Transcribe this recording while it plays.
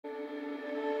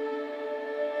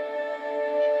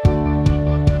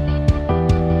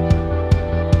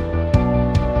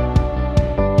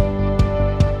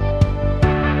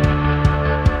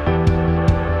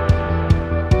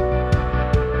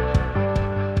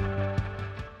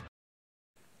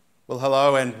Well,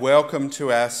 hello and welcome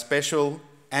to our special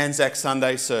Anzac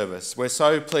Sunday service. We're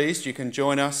so pleased you can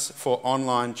join us for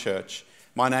online church.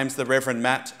 My name's the Reverend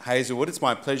Matt Hazelwood. It's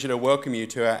my pleasure to welcome you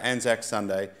to our Anzac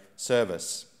Sunday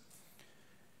service.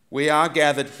 We are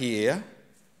gathered here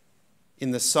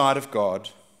in the sight of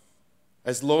God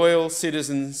as loyal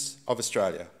citizens of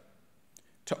Australia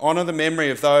to honour the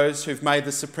memory of those who've made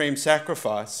the supreme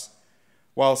sacrifice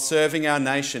while serving our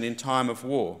nation in time of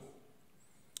war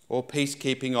or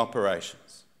peacekeeping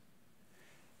operations.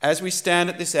 As we stand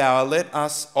at this hour, let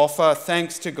us offer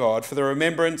thanks to God for the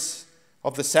remembrance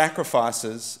of the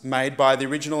sacrifices made by the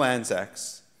original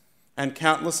Anzacs and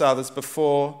countless others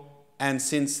before and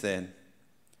since then,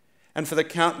 and for the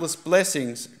countless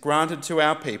blessings granted to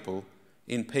our people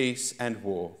in peace and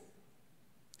war.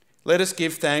 Let us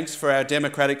give thanks for our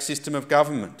democratic system of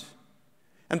government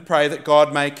and pray that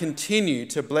God may continue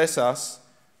to bless us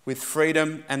with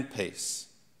freedom and peace.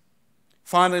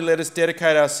 Finally, let us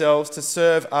dedicate ourselves to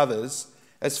serve others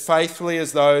as faithfully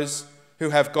as those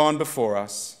who have gone before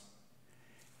us.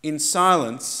 In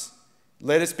silence,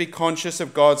 let us be conscious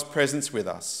of God's presence with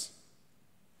us.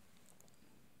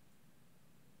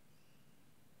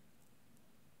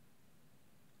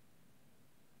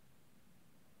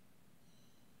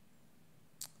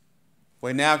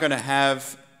 We're now going to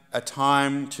have a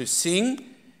time to sing.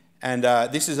 And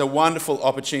this is a wonderful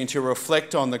opportunity to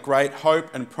reflect on the great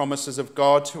hope and promises of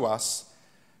God to us.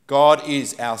 God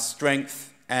is our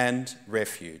strength and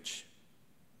refuge.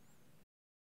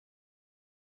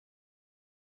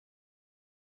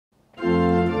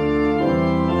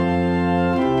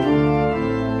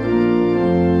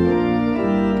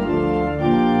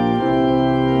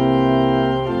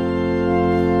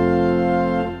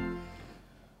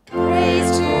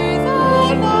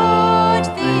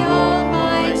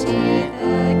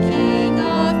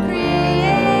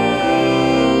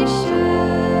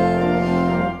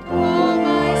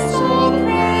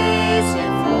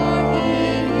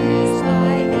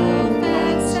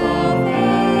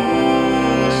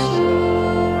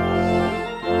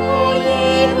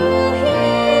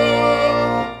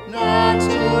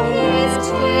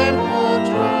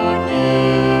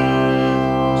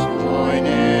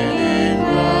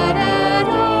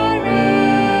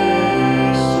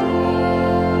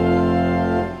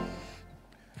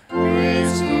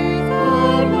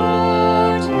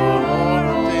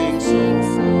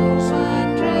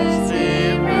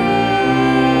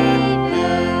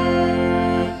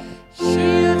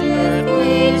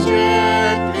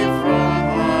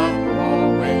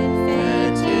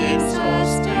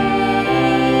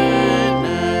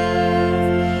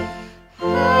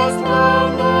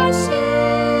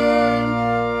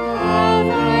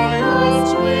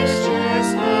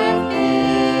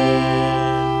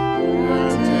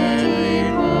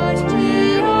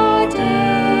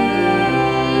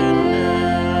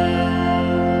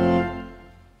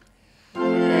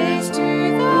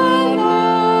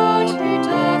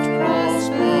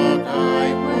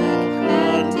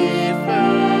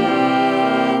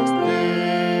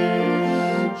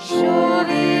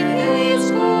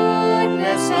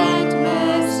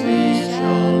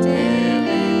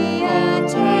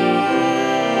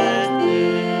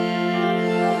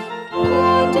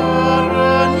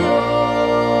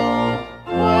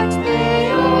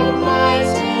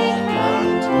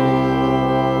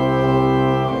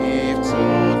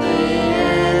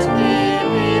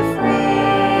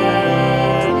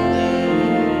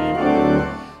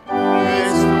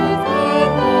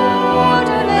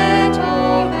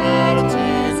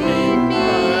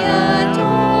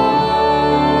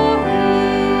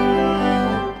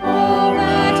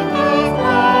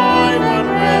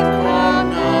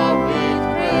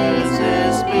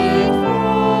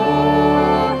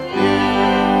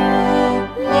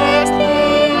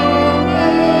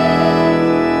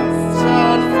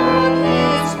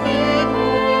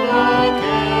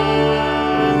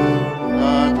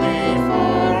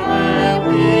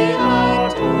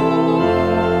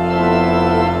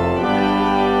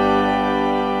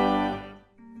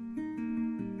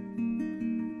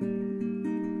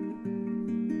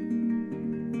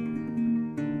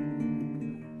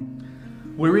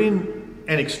 We're in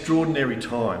an extraordinary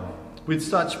time with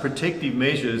such protective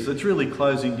measures that's really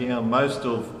closing down most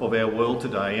of our world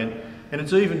today, and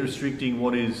it's even restricting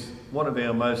what is one of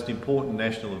our most important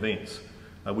national events,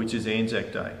 which is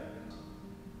Anzac Day.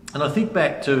 And I think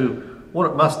back to what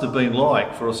it must have been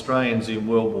like for Australians in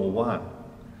World War I.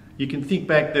 You can think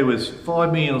back, there was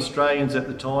 5 million Australians at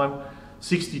the time,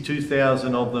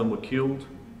 62,000 of them were killed,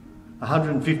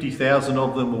 150,000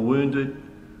 of them were wounded,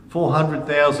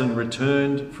 400,000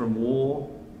 returned from war.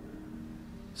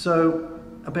 So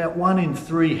about 1 in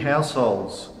 3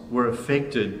 households were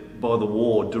affected by the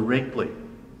war directly.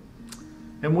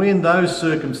 And when those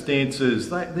circumstances,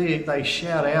 they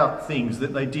shout out things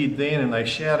that they did then and they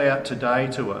shout out today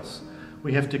to us,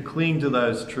 we have to cling to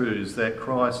those truths that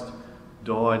Christ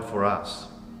died for us,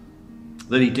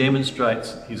 that he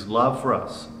demonstrates his love for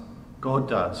us, God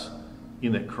does,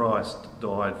 in that Christ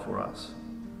died for us.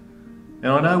 And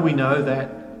I know we know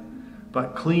that,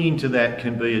 but clinging to that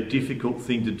can be a difficult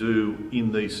thing to do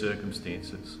in these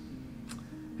circumstances.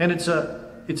 And it's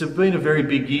been a very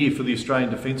big year for the Australian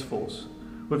Defence Force.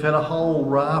 We've had a whole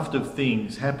raft of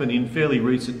things happen in fairly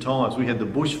recent times. We had the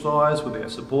bushfires with our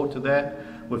support to that.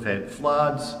 We've had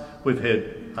floods. We've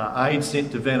had aid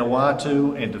sent to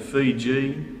Vanuatu and to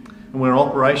Fiji. And we're in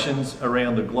operations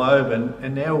around the globe.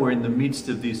 And now we're in the midst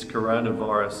of this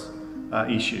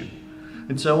coronavirus issue.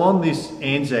 And so on this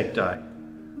Anzac Day,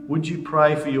 would you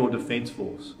pray for your Defence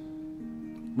Force?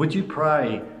 Would you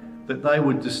pray that they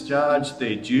would discharge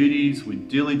their duties with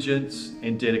diligence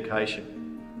and dedication?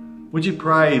 Would you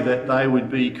pray that they would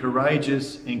be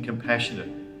courageous and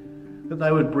compassionate, that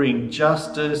they would bring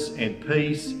justice and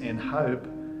peace and hope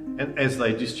as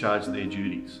they discharge their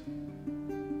duties,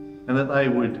 and that they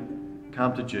would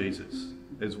come to Jesus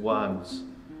as ones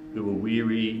who are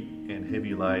weary and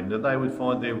heavy laden, that they would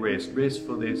find their rest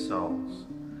for their souls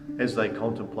as they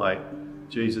contemplate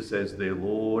Jesus as their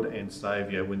Lord and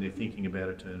Saviour when they're thinking about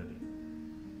eternity.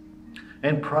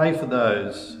 And pray for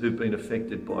those who've been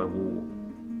affected by war.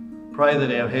 Pray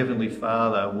that our Heavenly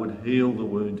Father would heal the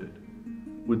wounded,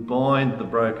 would bind the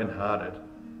brokenhearted,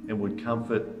 and would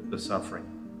comfort the suffering.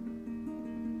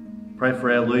 Pray for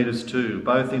our leaders too,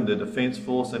 both in the Defence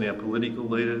Force and our political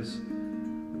leaders,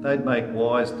 that they'd make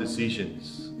wise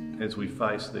decisions as we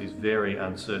face these very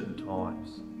uncertain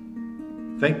times.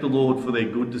 Thank the Lord for their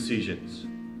good decisions,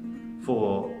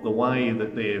 for the way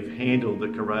that they have handled the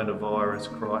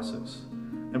coronavirus crisis,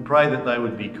 and pray that they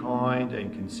would be kind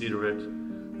and considerate,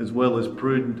 as well as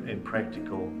prudent and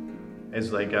practical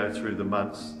as they go through the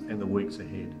months and the weeks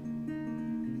ahead.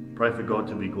 Pray for God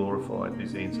to be glorified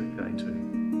this Anzac Day too.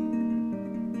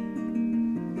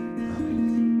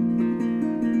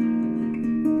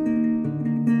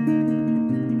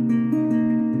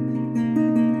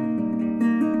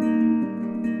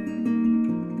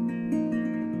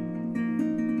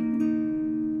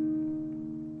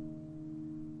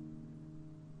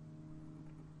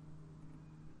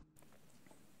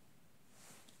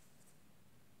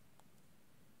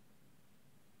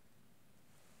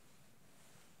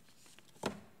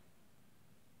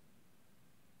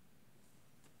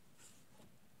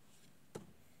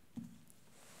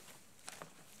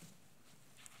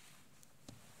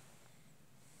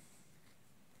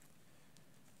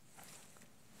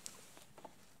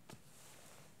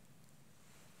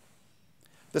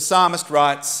 The psalmist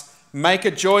writes, "Make a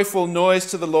joyful noise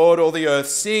to the Lord, all the earth.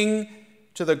 Sing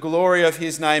to the glory of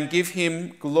his name. Give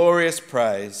him glorious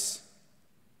praise."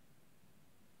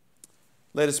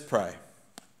 Let us pray.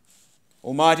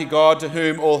 Almighty God, to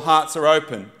whom all hearts are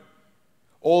open,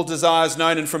 all desires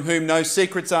known and from whom no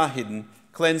secrets are hidden,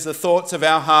 cleanse the thoughts of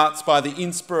our hearts by the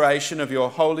inspiration of your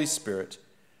Holy Spirit,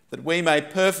 that we may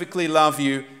perfectly love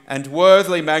you and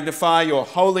worthily magnify your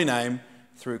holy name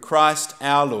through Christ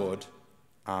our Lord.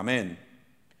 Amen.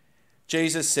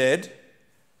 Jesus said,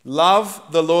 "Love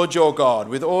the Lord your God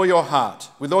with all your heart,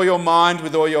 with all your mind,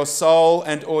 with all your soul,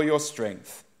 and all your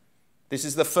strength. This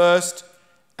is the first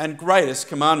and greatest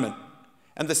commandment.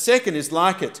 And the second is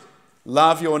like it,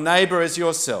 love your neighbour as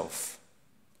yourself.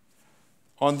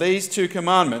 On these 2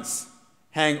 commandments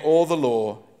hang all the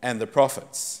law and the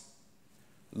prophets.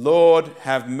 Lord,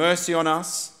 have mercy on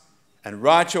us and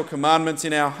write your commandments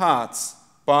in our hearts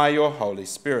by your Holy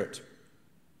Spirit."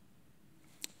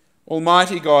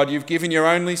 Almighty God, you've given your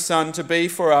only Son to be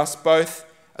for us both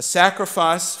a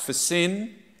sacrifice for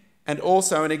sin and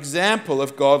also an example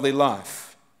of godly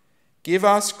life. Give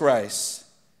us grace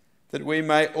that we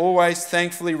may always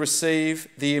thankfully receive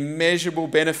the immeasurable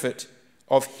benefit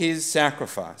of his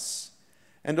sacrifice,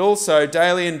 and also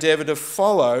daily endeavour to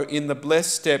follow in the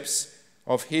blessed steps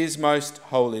of his most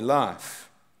holy life,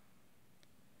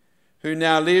 who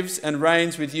now lives and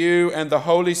reigns with you and the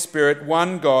Holy Spirit,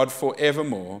 one God, for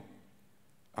evermore.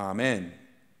 Amen.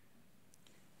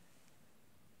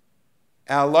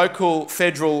 Our local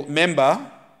federal member,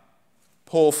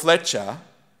 Paul Fletcher,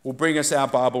 will bring us our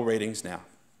Bible readings now.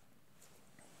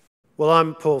 Well,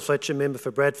 I'm Paul Fletcher, member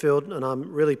for Bradfield, and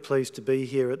I'm really pleased to be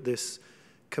here at this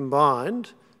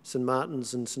combined St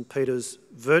Martin's and St Peter's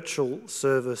virtual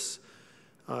service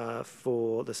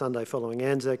for the Sunday following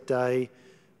Anzac Day,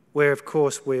 where, of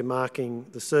course, we're marking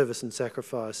the service and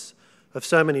sacrifice of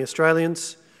so many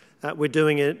Australians. We're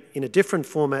doing it in a different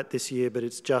format this year, but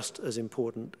it's just as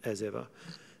important as ever.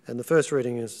 And the first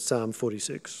reading is Psalm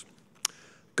 46.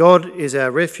 God is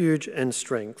our refuge and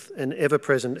strength, an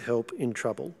ever-present help in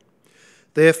trouble.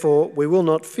 Therefore we will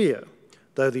not fear,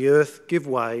 though the earth give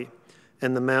way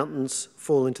and the mountains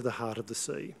fall into the heart of the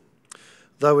sea.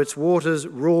 Though its waters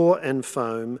roar and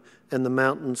foam and the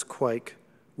mountains quake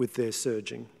with their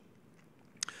surging.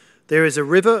 There is a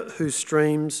river whose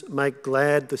streams make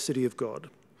glad the city of God,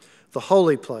 the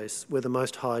holy place where the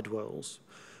Most High dwells.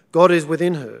 God is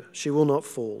within her, she will not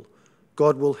fall.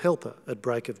 God will help her at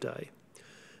break of day.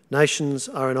 Nations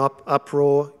are in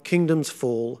uproar, kingdoms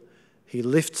fall. He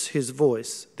lifts his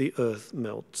voice, the earth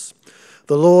melts.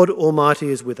 The Lord Almighty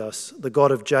is with us. The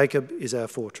God of Jacob is our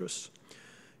fortress.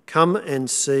 Come and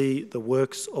see the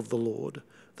works of the Lord,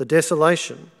 the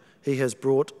desolation he has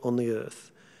brought on the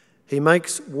earth. He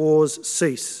makes wars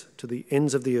cease to the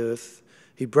ends of the earth.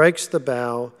 He breaks the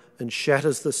bow and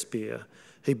shatters the spear.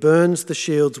 He burns the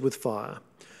shields with fire.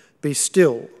 Be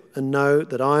still and know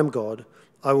that I am God.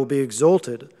 I will be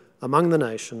exalted among the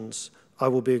nations. I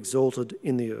will be exalted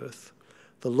in the earth.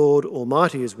 The Lord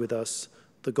Almighty is with us.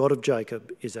 The God of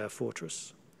Jacob is our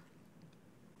fortress.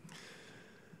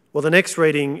 Well, the next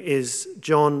reading is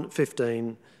John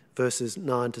 15, verses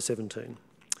 9 to 17.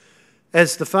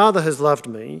 As the Father has loved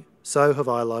me, so have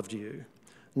I loved you.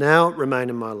 Now remain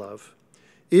in my love.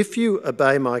 If you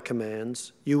obey my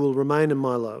commands, you will remain in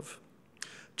my love,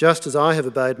 just as I have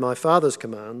obeyed my Father's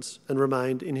commands and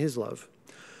remained in his love.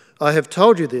 I have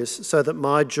told you this so that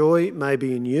my joy may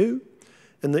be in you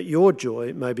and that your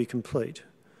joy may be complete.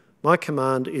 My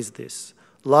command is this: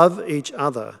 love each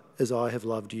other as I have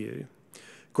loved you.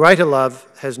 Greater love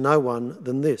has no one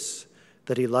than this,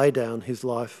 that he lay down his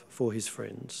life for his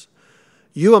friends.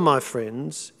 You are my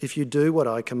friends if you do what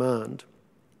I command.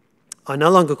 I no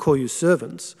longer call you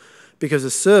servants, because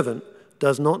a servant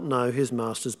does not know his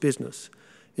master's business.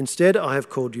 Instead, I have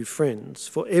called you friends,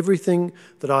 for everything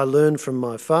that I learned from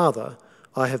my Father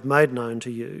I have made known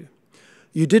to you.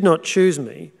 You did not choose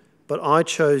me, but I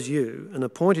chose you and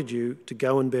appointed you to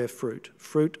go and bear fruit,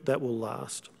 fruit that will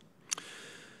last.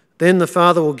 Then the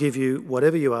Father will give you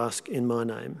whatever you ask in my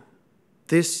name.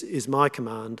 This is my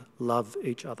command: love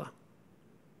each other.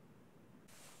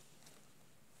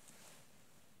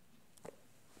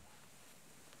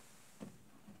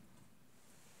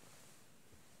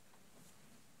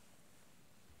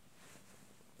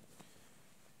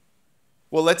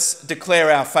 Well, let's declare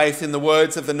our faith in the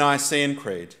words of the Nicene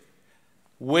Creed.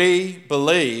 We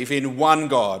believe in one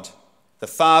God, the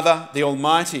Father, the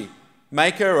Almighty,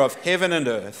 maker of heaven and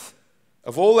earth,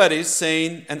 of all that is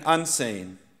seen and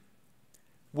unseen.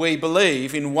 We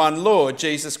believe in one Lord,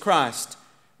 Jesus Christ,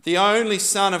 the only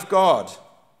Son of God,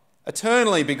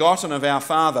 eternally begotten of our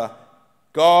Father,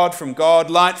 God from God,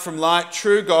 light from light,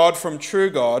 true God from true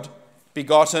God,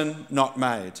 begotten, not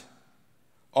made.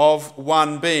 Of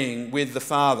one being with the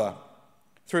Father.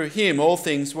 Through him all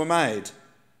things were made.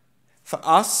 For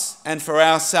us and for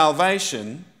our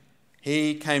salvation,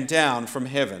 he came down from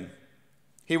heaven.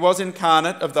 He was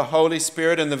incarnate of the Holy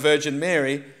Spirit and the Virgin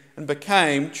Mary and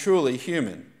became truly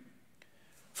human.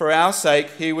 For our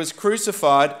sake, he was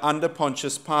crucified under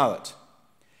Pontius Pilate.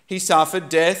 He suffered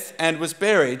death and was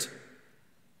buried.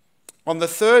 On the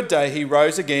third day, he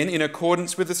rose again in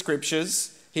accordance with the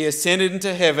Scriptures. He ascended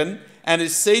into heaven and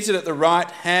is seated at the right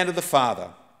hand of the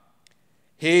Father.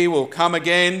 He will come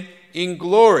again in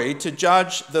glory to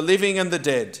judge the living and the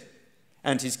dead,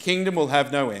 and his kingdom will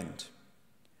have no end.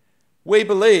 We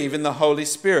believe in the Holy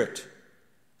Spirit,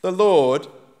 the Lord,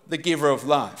 the giver of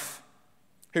life,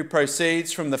 who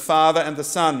proceeds from the Father and the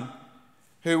Son,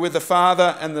 who with the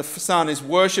Father and the Son is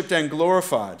worshipped and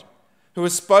glorified, who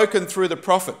has spoken through the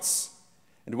prophets.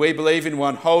 And we believe in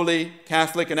one holy,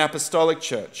 Catholic and Apostolic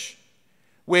Church.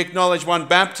 We acknowledge one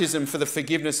baptism for the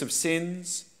forgiveness of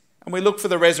sins, and we look for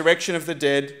the resurrection of the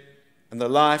dead and the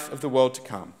life of the world to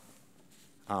come.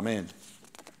 Amen.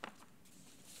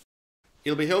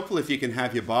 It'll be helpful if you can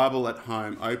have your Bible at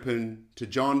home open to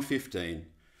John 15,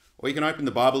 or you can open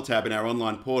the Bible tab in our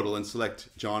online portal and select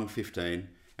John 15,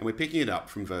 and we're picking it up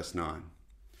from verse 9.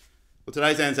 Well,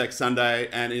 today's Anzac Sunday,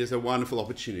 and it is a wonderful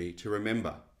opportunity to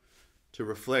remember, to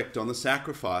reflect on the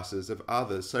sacrifices of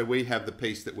others so we have the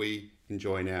peace that we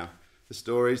enjoy now. The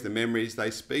stories, the memories,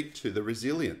 they speak to the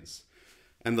resilience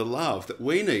and the love that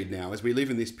we need now as we live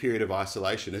in this period of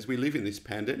isolation, as we live in this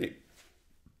pandemic.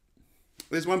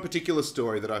 There's one particular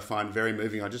story that I find very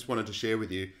moving I just wanted to share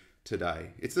with you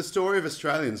today. It's the story of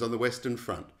Australians on the Western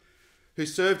Front who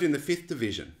served in the 5th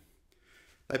Division.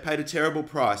 They paid a terrible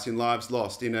price in lives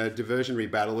lost in a diversionary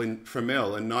battle in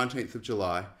Fromelles on 19th of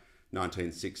July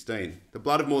 1916. The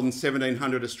blood of more than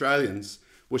 1,700 Australians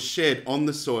was shed on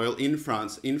the soil in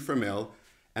France, in Fromelles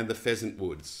and the Pheasant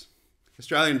Woods.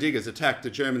 Australian diggers attacked a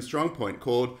German strongpoint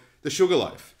called the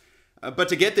Sugarloaf, but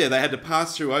to get there they had to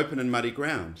pass through open and muddy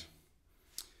ground.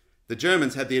 The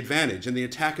Germans had the advantage and the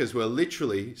attackers were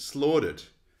literally slaughtered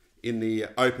in the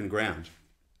open ground.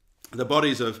 The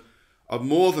bodies of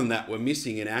more than that were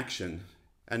missing in action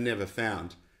and never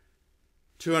found.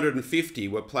 250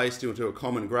 were placed into a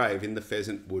common grave in the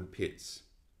Pheasant Wood pits.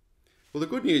 Well, the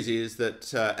good news is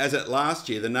that as at last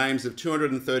year, the names of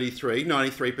 233,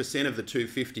 93% of the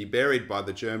 250 buried by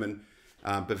the German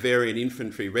Bavarian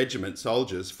Infantry Regiment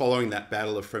soldiers following that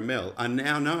Battle of Fromelles are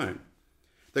now known.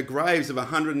 The graves of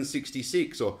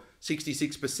 166 or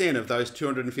 66% of those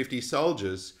 250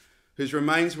 soldiers whose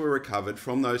remains were recovered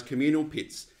from those communal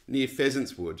pits near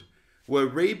Pheasants Wood were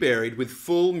reburied with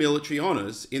full military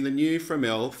honours in the new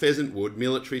Fromelles Pheasant Wood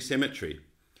Military Cemetery,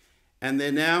 and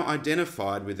they're now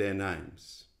identified with their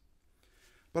names.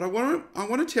 But I want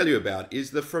to tell you about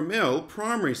is the Fromelles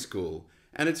Primary School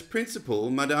and its principal,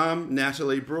 Madame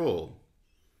Nathalie Brawl.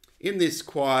 In this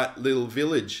quiet little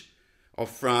village of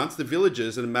France, the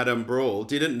villagers and Madame Brawl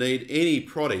didn't need any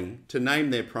prodding to name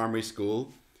their primary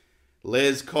school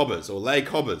Les Cobbers or Les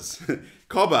Cobbers.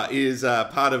 Cobber is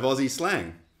part of Aussie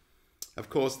slang. Of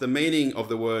course, the meaning of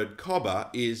the word cobber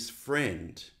is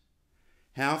friend.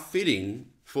 How fitting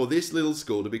for this little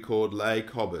school to be called Les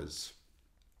Cobbers.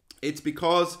 It's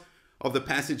because of the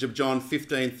passage of John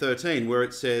 15:13 where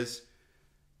it says,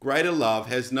 "Greater love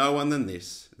has no one than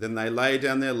this, than they lay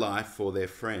down their life for their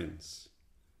friends."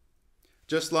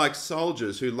 Just like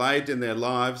soldiers who laid down their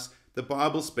lives, the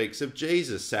Bible speaks of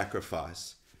Jesus'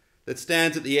 sacrifice that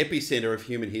stands at the epicenter of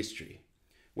human history.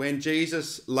 When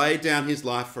Jesus laid down his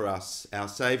life for us, our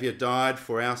Saviour died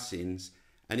for our sins,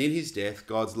 and in his death,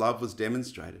 God's love was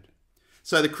demonstrated.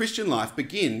 So the Christian life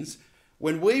begins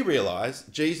when we realise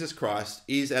Jesus Christ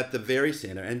is at the very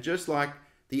centre, and just like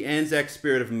the Anzac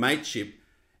spirit of mateship,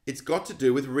 it's got to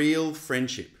do with real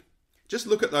friendship. Just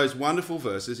look at those wonderful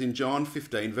verses in John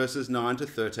 15, verses 9 to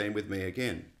 13 with me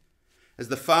again. "As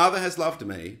the Father has loved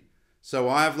me, so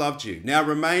I have loved you. Now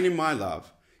remain in my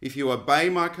love. If you obey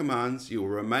my commands, you will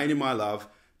remain in my love,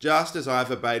 just as I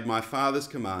have obeyed my Father's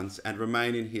commands and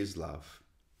remain in his love.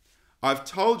 I've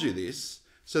told you this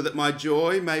so that my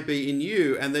joy may be in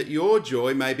you and that your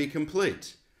joy may be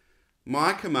complete.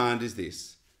 My command is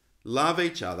this: love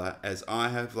each other as I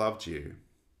have loved you.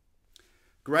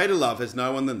 Greater love has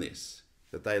no one than this,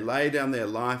 that they lay down their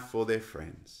life for their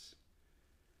friends.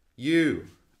 You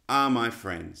are my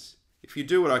friends, if you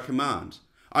do what I command.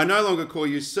 I no longer call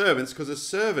you servants, because a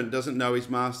servant doesn't know his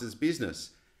master's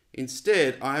business.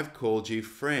 Instead, I have called you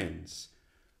friends.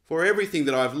 For everything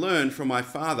that I've learned from my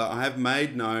Father, I have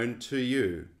made known to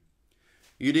you.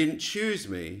 You didn't choose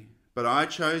me, but I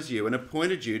chose you and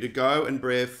appointed you to go and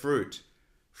bear fruit,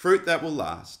 fruit that will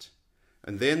last.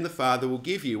 And then the Father will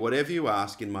give you whatever you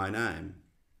ask in my name.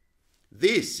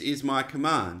 This is my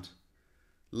command: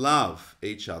 love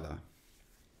each other."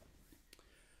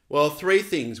 Well, three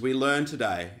things we learn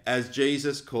today as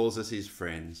Jesus calls us his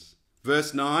friends.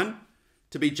 Verse 9,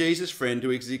 to be Jesus' friend to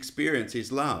experience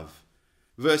his love.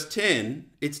 Verse 10,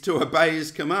 it's to obey his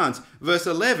commands. Verse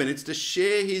 11, it's to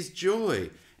share his joy.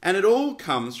 And it all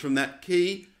comes from that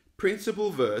key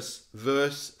principal verse,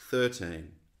 verse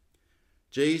 13.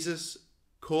 Jesus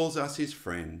calls us his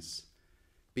friends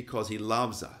because he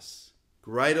loves us.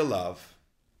 Greater love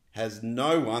has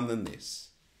no one than this.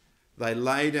 They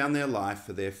lay down their life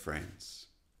for their friends.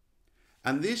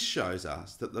 And this shows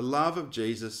us that the love of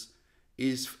Jesus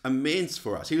is immense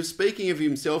for us. He was speaking of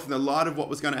himself in the light of what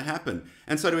was going to happen.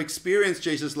 And so to experience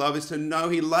Jesus' love is to know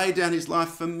he laid down his life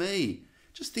for me.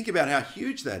 Just think about how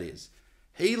huge that is.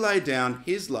 He laid down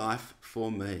his life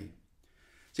for me.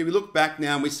 See, we look back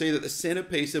now and we see that the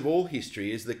centerpiece of all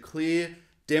history is the clear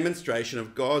demonstration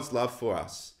of God's love for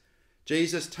us.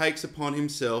 Jesus takes upon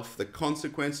himself the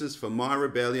consequences for my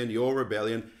rebellion, your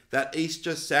rebellion, that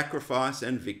Easter sacrifice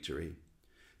and victory.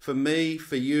 For me,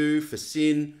 for you, for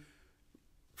sin,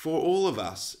 for all of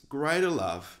us, greater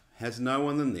love has no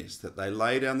one than this, that they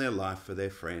lay down their life for their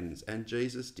friends. And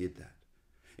Jesus did that.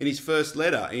 In his first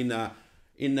letter, in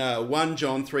 1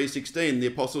 John 3:16, the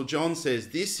Apostle John says,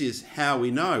 this is how we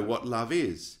know what love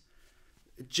is.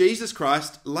 Jesus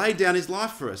Christ laid down his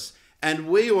life for us, and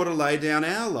we ought to lay down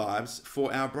our lives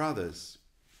for our brothers.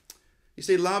 You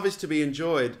see, love is to be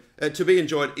enjoyed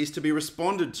is to be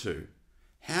responded to.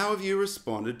 How have you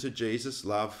responded to Jesus'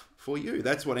 love for you?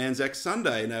 That's what Anzac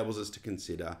Sunday enables us to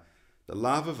consider. The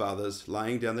love of others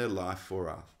laying down their life for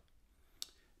us.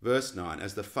 Verse 9,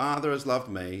 as the Father has loved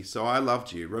me, so I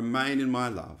loved you. Remain in my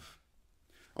love.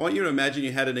 I want you to imagine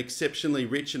you had an exceptionally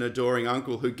rich and adoring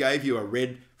uncle who gave you a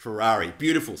red Ferrari,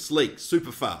 beautiful, sleek,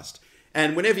 super fast.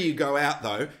 And whenever you go out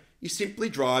though, you simply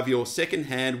drive your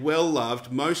second-hand,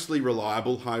 well-loved, mostly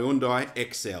reliable Hyundai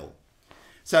XL.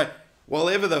 So while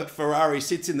ever the Ferrari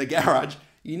sits in the garage,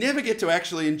 you never get to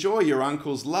actually enjoy your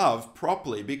uncle's love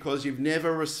properly because you've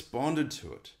never responded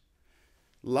to it.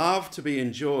 Love to be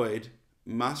enjoyed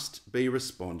must be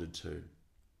responded to.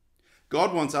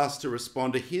 God wants us to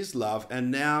respond to his love, and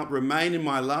now remain in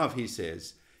my love, he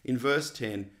says in verse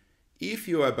 10, if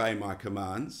you obey my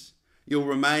commands, you'll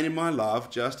remain in my love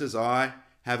just as I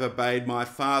have obeyed my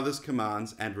Father's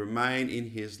commands and remain in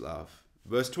his love.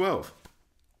 Verse 12,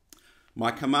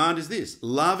 my command is this,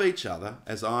 love each other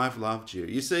as I've loved you.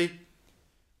 You see,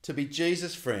 to be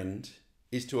Jesus' friend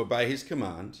is to obey his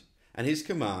command, and his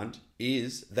command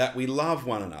is that we love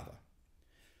one another.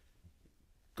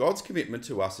 God's commitment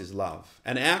to us is love,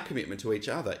 and our commitment to each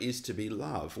other is to be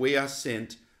love. We are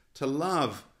sent to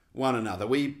love one another.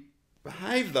 We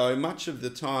behave, though, much of the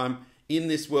time in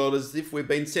this world as if we've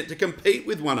been sent to compete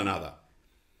with one another.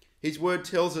 His word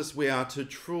tells us we are to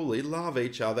truly love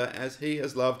each other as he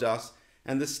has loved us,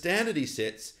 and the standard he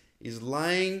sets is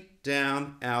laying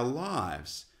down our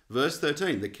lives. Verse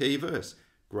 13, the key verse,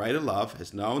 greater love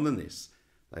has no one than this.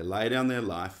 They lay down their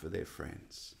life for their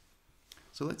friends.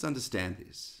 So let's understand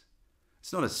this.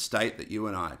 It's not a state that you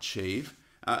and I achieve.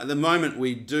 The moment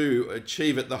we do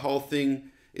achieve it, the whole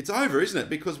thing, it's over, isn't it?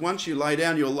 Because once you lay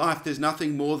down your life, there's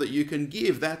nothing more that you can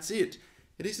give. That's it.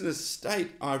 It isn't a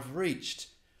state I've reached.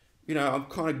 You know, I've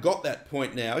kind of got that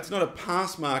point now. It's not a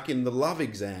pass mark in the love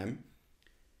exam.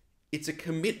 It's a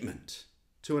commitment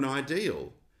to an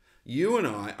ideal. You and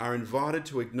I are invited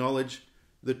to acknowledge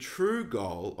the true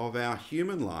goal of our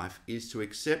human life is to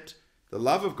accept the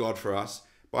love of God for us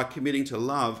by committing to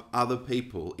love other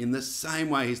people in the same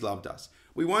way he's loved us.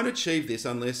 We won't achieve this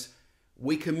unless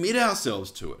we commit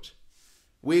ourselves to it.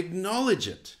 We acknowledge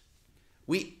it.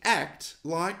 We act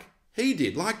like he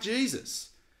did, like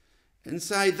Jesus, and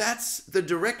say, that's the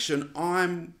direction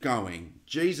I'm going,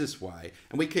 Jesus' way.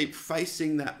 And we keep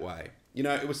facing that way. You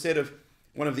know, it was said of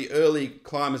one of the early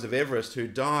climbers of Everest who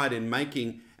died in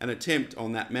making an attempt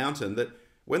on that mountain that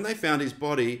when they found his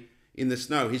body in the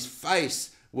snow, his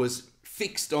face was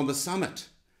fixed on the summit.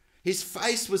 His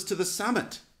face was to the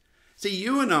summit. See,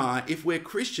 you and I, if we're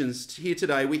Christians here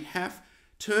today, we have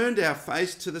turned our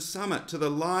face to the summit, to the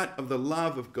light of the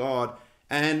love of God.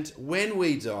 And when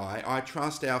we die, I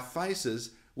trust our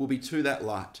faces will be to that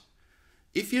light.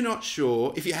 If you're not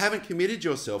sure, if you haven't committed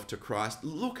yourself to Christ,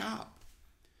 look up.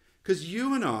 Because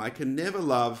you and I can never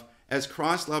love as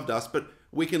Christ loved us, but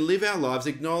we can live our lives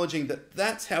acknowledging that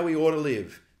that's how we ought to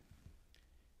live.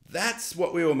 That's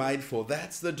what we were made for.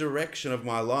 That's the direction of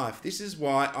my life. This is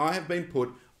why I have been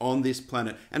put on this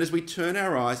planet. And as we turn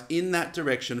our eyes in that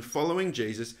direction, following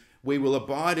Jesus, we will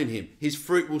abide in him. His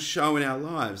fruit will show in our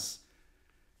lives.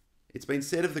 It's been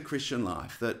said of the Christian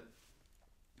life that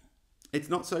it's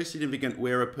not so significant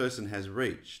where a person has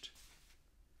reached.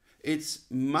 It's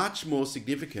much more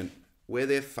significant where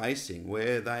they're facing,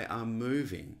 where they are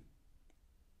moving.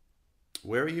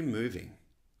 Where are you moving?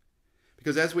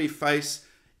 Because as we face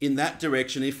in that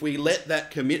direction, if we let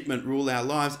that commitment rule our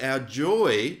lives, our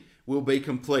joy will be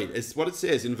complete. It's what it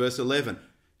says in verse 11.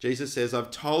 Jesus says,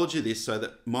 I've told you this so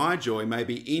that my joy may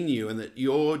be in you and that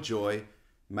your joy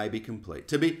may be complete.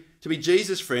 To be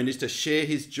Jesus' friend is to share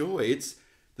his joy. It's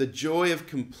the joy of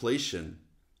completion,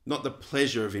 not the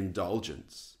pleasure of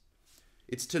indulgence.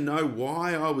 It's to know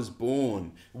why I was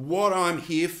born, what I'm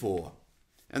here for.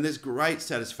 And there's great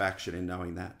satisfaction in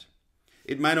knowing that.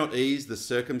 It may not ease the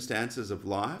circumstances of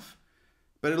life,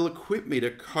 but it'll equip me to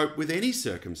cope with any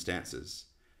circumstances.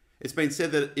 It's been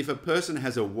said that if a person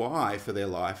has a why for their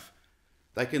life,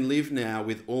 they can live now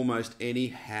with almost any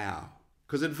how.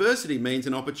 Because adversity means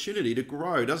an opportunity to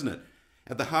grow, doesn't it?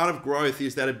 At the heart of growth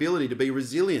is that ability to be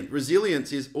resilient.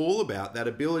 Resilience is all about that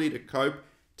ability to cope,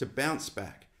 to bounce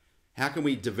back. How can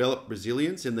we develop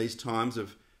resilience in these times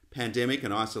of pandemic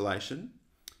and isolation?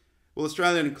 Well,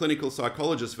 Australian clinical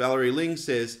psychologist Valerie Ling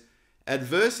says,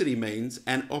 adversity means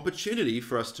an opportunity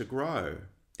for us to grow.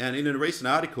 And in a recent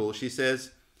article, she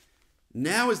says,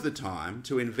 now is the time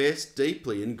to invest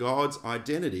deeply in God's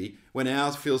identity when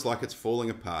ours feels like it's falling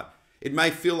apart. It may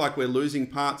feel like we're losing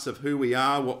parts of who we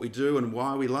are, what we do, and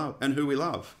why we love, and who we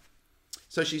love.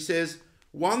 So she says,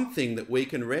 one thing that we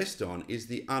can rest on is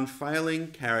the unfailing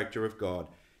character of God.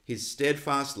 His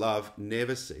steadfast love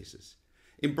never ceases.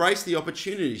 Embrace the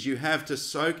opportunities you have to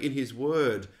soak in his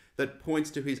word that points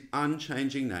to his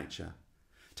unchanging nature.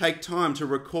 Take time to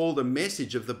recall the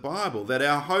message of the Bible, that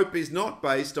our hope is not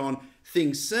based on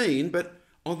things seen, but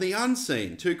On the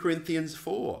unseen, 2 Corinthians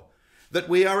 4. That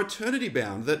we are eternity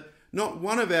bound, that not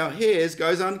one of our hairs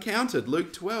goes uncounted,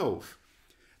 Luke 12.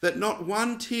 That not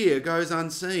one tear goes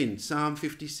unseen, Psalm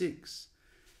 56.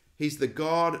 He's the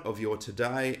God of your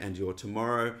today and your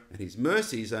tomorrow, and his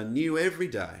mercies are new every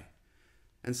day.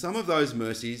 And some of those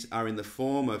mercies are in the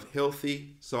form of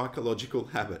healthy psychological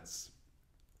habits.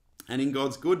 And in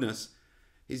God's goodness,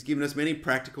 he's given us many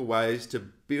practical ways to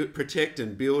protect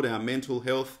and build our mental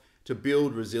health, to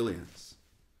build resilience.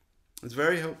 It's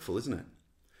very helpful, isn't it?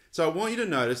 So I want you to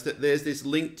notice that there's this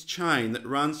linked chain that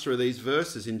runs through these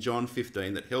verses in John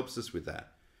 15 that helps us with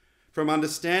that. From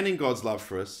understanding God's love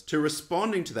for us to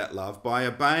responding to that love by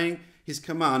obeying his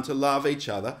command to love each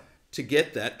other to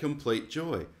get that complete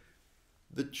joy.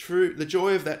 The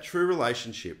joy of that true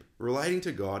relationship, relating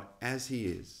to God as he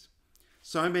is.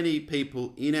 So many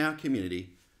people in our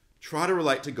community try to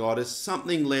relate to God as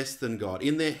something less than God.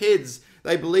 In their heads,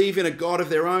 they believe in a God of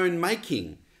their own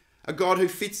making, a God who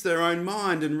fits their own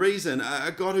mind and reason,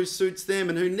 a God who suits them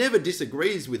and who never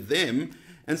disagrees with them.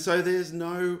 And so there's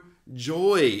no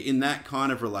joy in that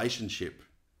kind of relationship.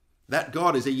 That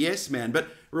God is a yes man, but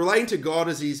relating to God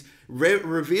as he's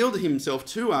revealed himself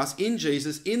to us in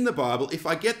Jesus, in the Bible, if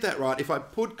I get that right, if I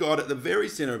put God at the very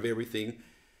center of everything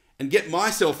and get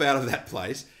myself out of that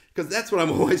place, because that's what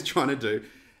I'm always trying to do,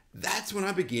 that's when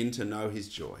I begin to know his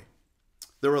joy.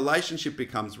 The relationship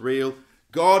becomes real.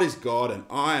 God is God and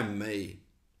I am me.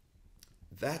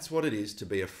 That's what it is to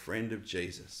be a friend of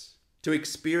Jesus, to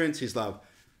experience his love,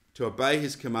 to obey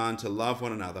his command to love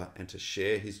one another and to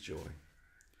share his joy.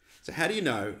 So how do you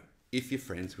know if you're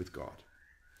friends with God?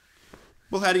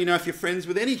 Well, how do you know if you're friends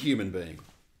with any human being?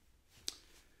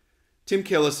 Tim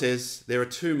Keller says there are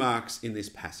 2 marks in this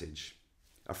passage.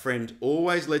 A friend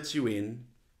always lets you in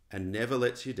and never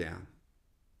lets you down.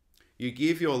 You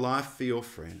give your life for your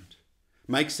friend.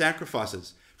 Make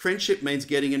sacrifices. Friendship means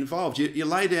getting involved. You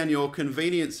lay down your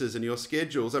conveniences and your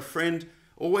schedules. A friend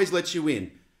always lets you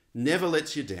in, never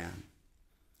lets you down.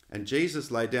 And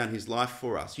Jesus laid down his life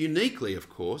for us, uniquely, of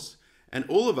course, and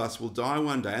all of us will die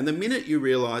one day. And the minute you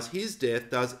realise his death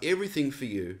does everything for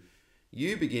you,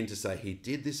 you begin to say, he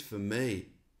did this for me.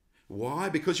 Why?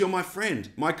 Because you're my friend,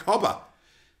 my cobber.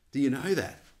 Do you know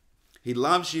that? He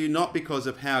loves you not because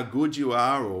of how good you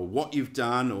are or what you've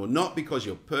done, or not because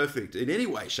you're perfect in any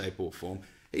way, shape or form.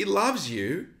 He loves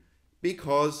you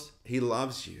because he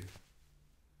loves you.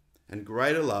 And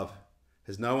greater love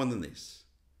has no one than this.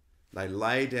 They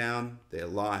lay down their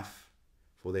life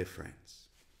for their friends.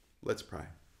 Let's pray.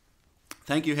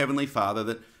 Thank you, Heavenly Father,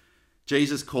 that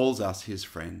Jesus calls us his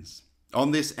friends.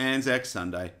 On this Anzac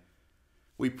Sunday,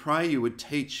 we pray you would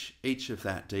teach each of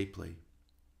that deeply.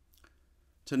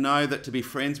 To know that to be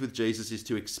friends with Jesus is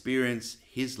to experience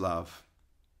his love,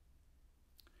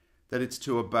 that it's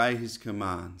to obey his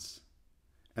commands,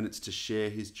 and it's to share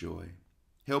his joy.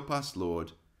 Help us,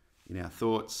 Lord, in our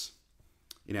thoughts,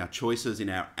 in our choices, in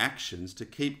our actions, to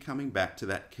keep coming back to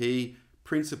that key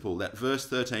principle, that verse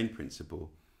 13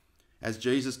 principle, as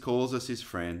Jesus calls us his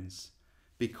friends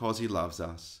because he loves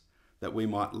us, that we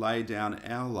might lay down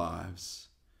our lives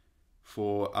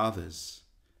for others,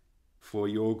 for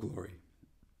your glory.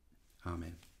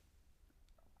 Amen.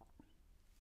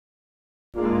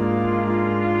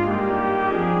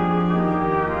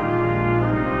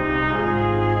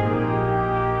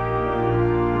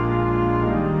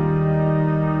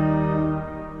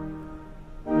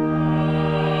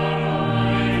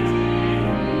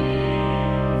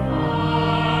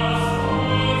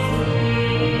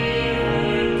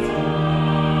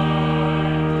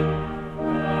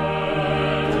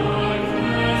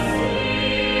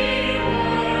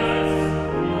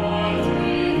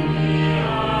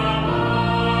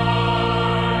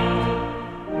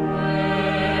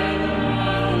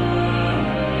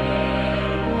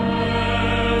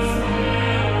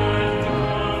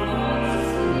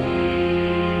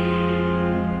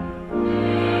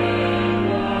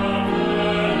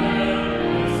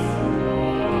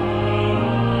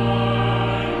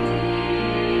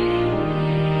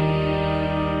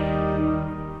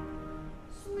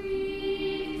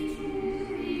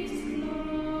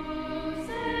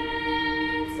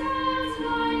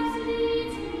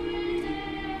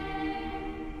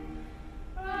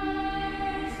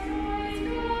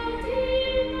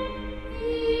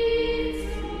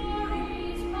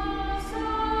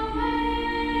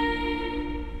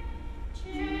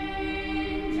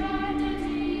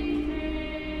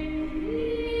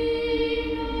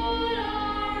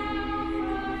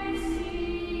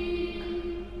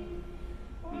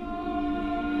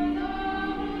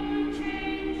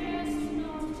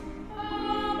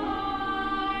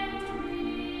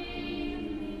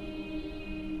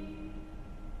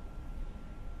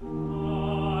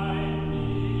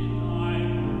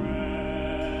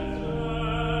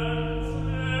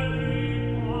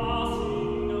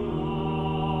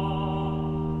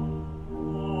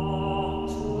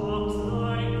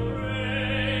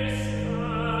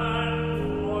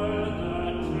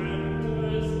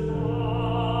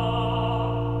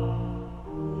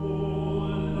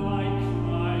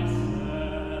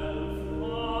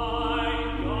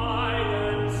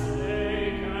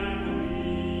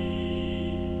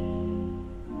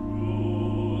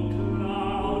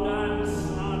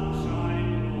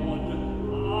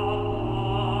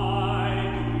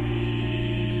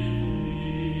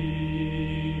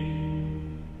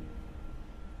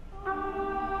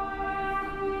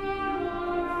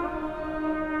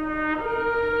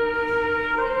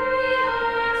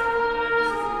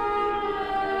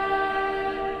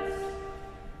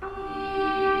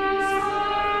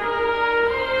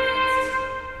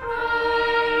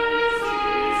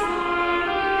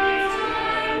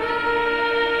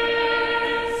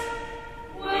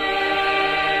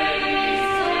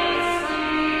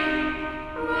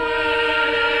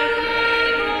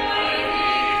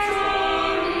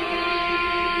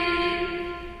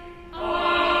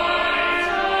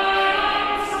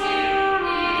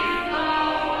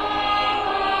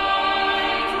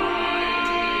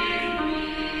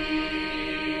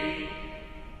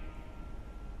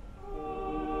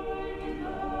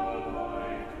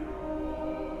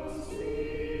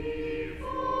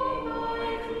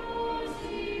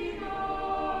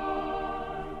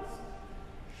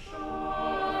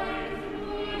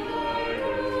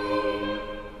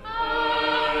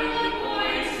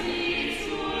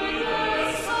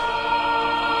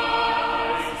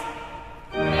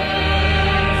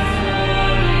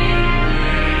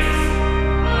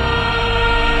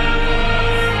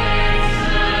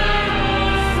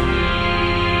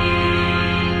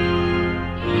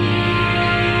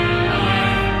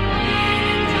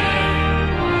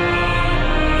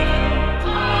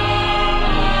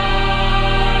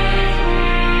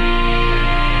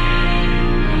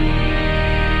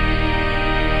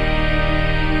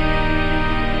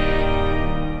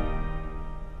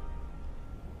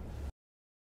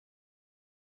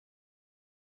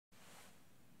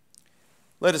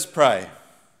 Let us pray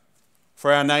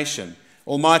for our nation.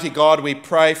 Almighty God, we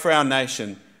pray for our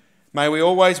nation. May we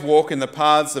always walk in the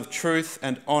paths of truth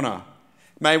and honour.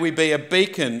 May we be a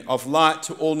beacon of light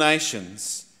to all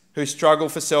nations who struggle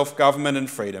for self-government and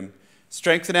freedom.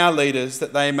 Strengthen our leaders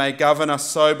that they may govern us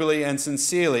soberly and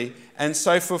sincerely and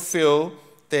so fulfil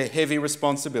their heavy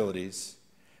responsibilities.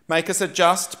 Make us a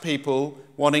just people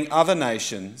wanting other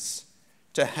nations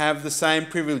to have the same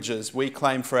privileges we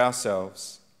claim for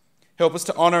ourselves. Help us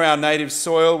to honour our native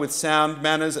soil with sound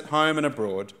manners at home and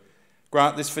abroad.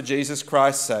 Grant this for Jesus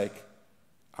Christ's sake.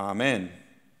 Amen.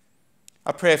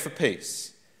 A prayer for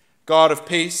peace. God of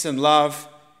peace and love,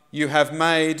 you have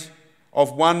made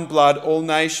of one blood all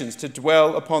nations to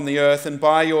dwell upon the earth, and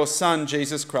by your Son,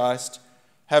 Jesus Christ,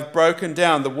 have broken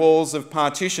down the walls of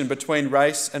partition between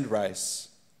race and race.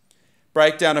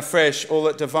 Break down afresh all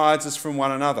that divides us from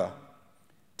one another.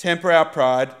 Temper our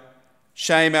pride,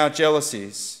 shame our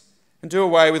jealousies, and do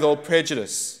away with all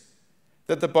prejudice,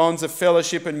 that the bonds of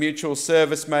fellowship and mutual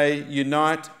service may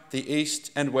unite the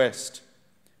East and West,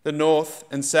 the North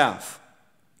and South,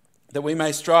 that we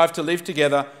may strive to live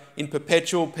together in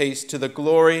perpetual peace to the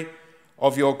glory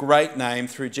of your great name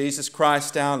through Jesus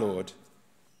Christ our Lord.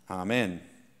 Amen.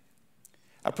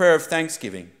 A prayer of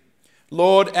thanksgiving.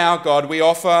 Lord our God, we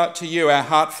offer to you our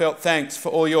heartfelt thanks for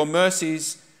all your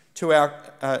mercies for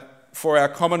our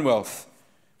commonwealth,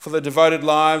 for the devoted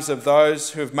lives of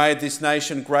those who have made this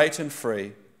nation great and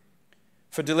free,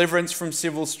 for deliverance from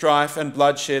civil strife and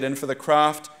bloodshed, and for the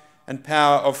craft and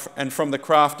power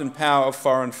of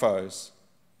foreign foes,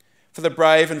 for the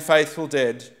brave and faithful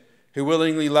dead who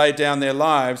willingly laid down their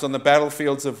lives on the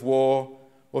battlefields of war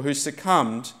or who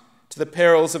succumbed to the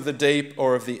perils of the deep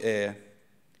or of the air.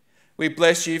 We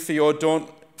bless you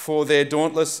for their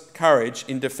dauntless courage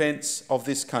in defence of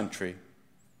this country.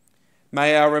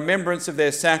 May our remembrance of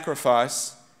their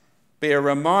sacrifice be a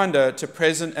reminder to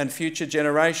present and future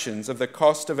generations of the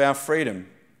cost of our freedom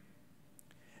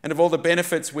and of all the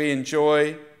benefits we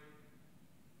enjoy,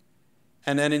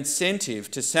 and an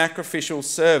incentive to sacrificial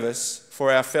service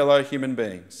for our fellow human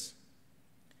beings.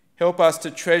 Help us to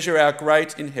treasure our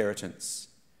great inheritance,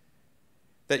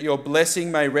 that your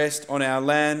blessing may rest on our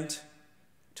land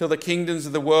till the kingdoms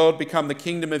of the world become the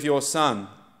kingdom of your Son,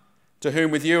 to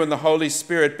whom with you and the Holy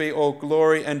Spirit be all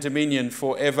glory and dominion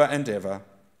for ever and ever.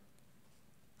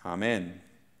 Amen.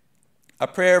 A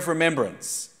prayer of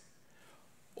remembrance.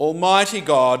 Almighty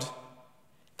God,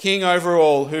 King over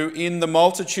all, who in the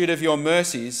multitude of your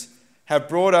mercies have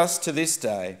brought us to this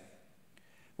day,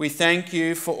 we thank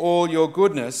you for all your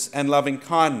goodness and loving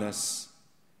kindness,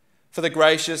 for the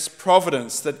gracious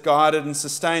providence that guided and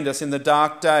sustained us in the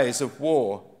dark days of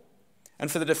war, and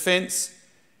for the defence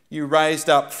you raised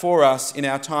up for us in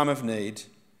our time of need.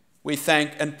 We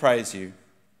thank and praise you.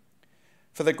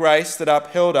 For the grace that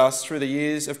upheld us through the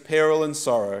years of peril and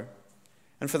sorrow,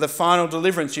 and for the final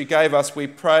deliverance you gave us, we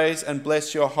praise and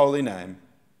bless your holy name.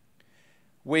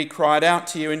 We cried out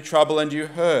to you in trouble and you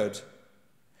heard.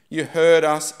 You heard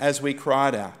us as we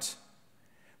cried out.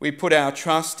 We put our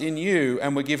trust in you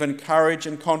and were given courage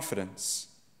and confidence.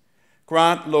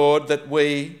 Grant, Lord, that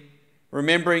we,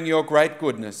 remembering your great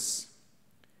goodness,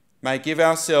 may give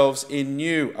ourselves in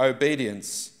new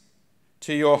obedience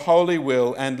to your holy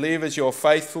will and live as your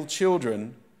faithful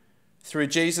children through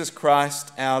Jesus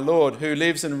Christ our Lord, who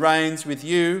lives and reigns with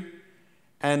you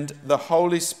and the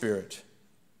Holy Spirit,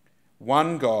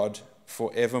 one God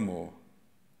for evermore.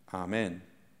 Amen.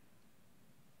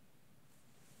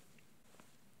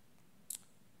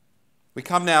 We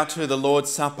come now to the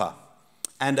Lord's Supper,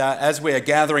 and as we are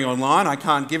gathering online, I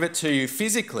can't give it to you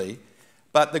physically,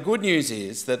 but the good news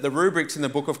is that the rubrics in the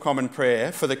Book of Common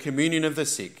Prayer for the communion of the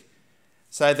sick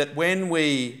say that when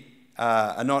we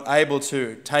are not able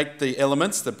to take the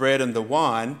elements, the bread and the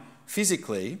wine,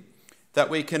 physically, that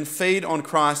we can feed on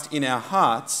Christ in our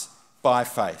hearts by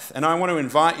faith. And I want to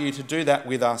invite you to do that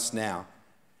with us now.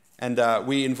 And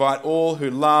we invite all who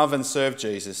love and serve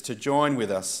Jesus to join with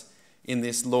us in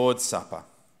this Lord's Supper.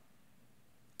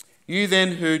 You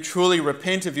then who truly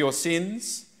repent of your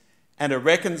sins and are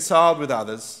reconciled with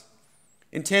others,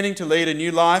 intending to lead a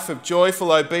new life of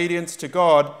joyful obedience to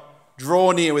God,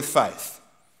 draw near with faith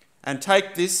and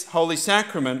take this holy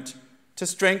sacrament to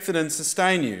strengthen and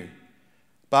sustain you.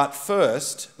 But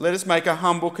first, let us make a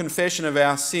humble confession of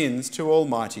our sins to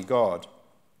Almighty God.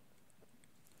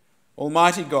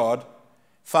 Almighty God,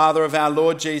 Father of our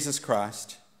Lord Jesus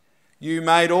Christ, you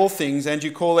made all things and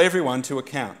you call everyone to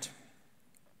account.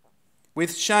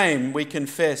 With shame we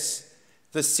confess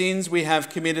the sins we have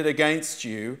committed against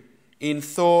you in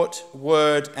thought,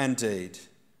 word and deed.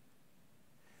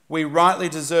 We rightly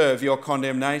deserve your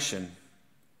condemnation.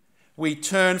 we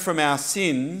turn from our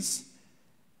sins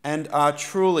and are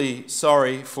truly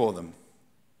sorry for them.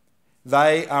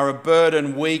 They are a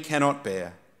burden we cannot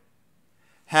bear.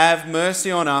 Have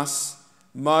mercy on us,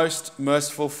 most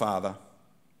merciful Father.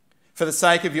 For the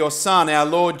sake of your Son, our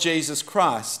Lord Jesus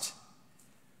Christ,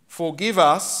 forgive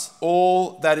us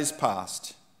all that is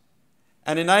past,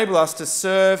 and enable us to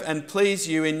serve and please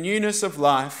you in newness of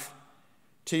life,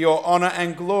 to your honour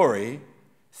and glory,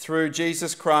 through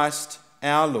Jesus Christ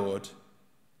our Lord.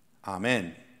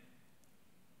 Amen.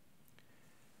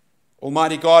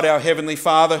 Almighty God, our Heavenly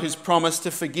Father, who's promised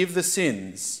to forgive the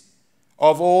sins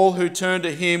of all who turn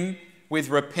to him with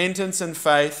repentance and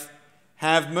faith,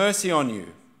 have mercy on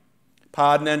you,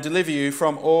 pardon and deliver you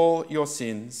from all your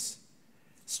sins,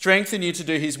 strengthen you to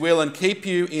do his will, and keep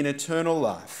you in eternal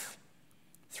life.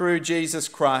 Through Jesus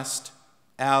Christ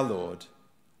our Lord.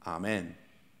 Amen.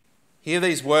 Hear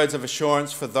these words of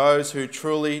assurance for those who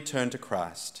truly turn to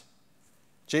Christ.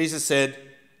 Jesus said,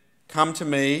 "Come to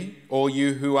me, all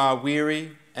you who are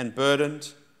weary and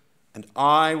burdened, and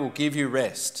I will give you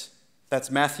rest."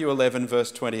 That's Matthew 11,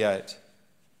 verse 28.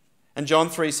 And John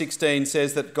 3:16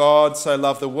 says that God so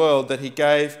loved the world that he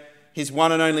gave his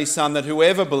one and only Son, that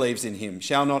whoever believes in him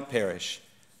shall not perish,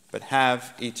 but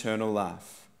have eternal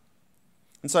life.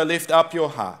 And so lift up your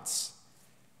hearts.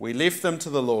 We lift them to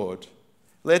the Lord.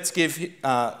 Let us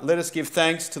give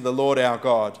thanks to the Lord our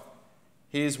God.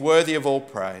 He is worthy of all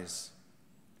praise.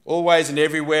 Always and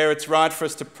everywhere it's right for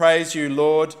us to praise you,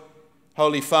 Lord,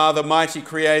 Holy Father, mighty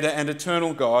Creator and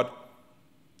eternal God.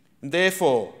 And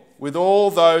therefore, with all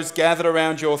those gathered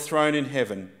around your throne in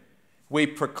heaven, we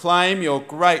proclaim your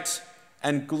great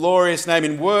and glorious name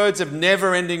in words of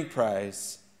never-ending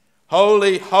praise.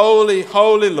 Holy, holy,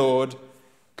 holy Lord,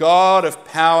 God of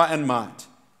power and might.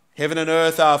 Heaven and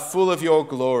earth are full of your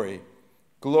glory.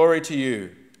 Glory to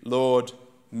you, Lord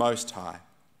Most High.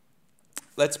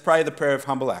 Let's pray the prayer of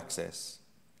humble access.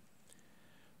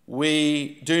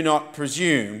 We do not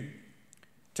presume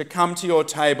to come to your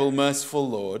table, merciful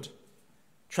Lord,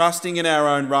 trusting in our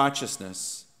own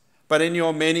righteousness, but in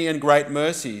your many and great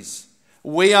mercies.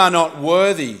 We are not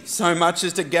worthy so much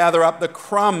as to gather up the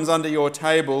crumbs under your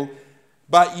table,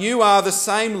 but you are the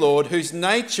same Lord whose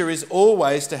nature is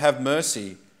always to have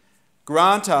mercy.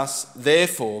 Grant us,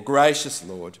 therefore, gracious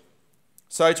Lord,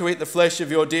 so to eat the flesh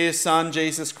of your dear Son,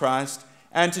 Jesus Christ,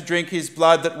 and to drink his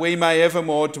blood, that we may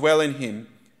evermore dwell in him,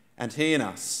 and he in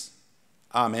us.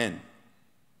 Amen.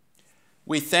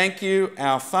 We thank you,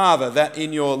 our Father, that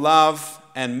in your love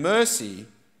and mercy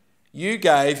you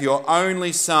gave your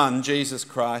only Son, Jesus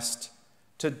Christ,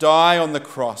 to die on the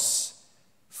cross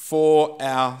for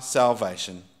our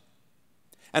salvation.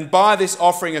 And by this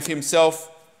offering of himself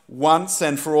once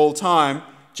and for all time,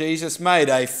 Jesus made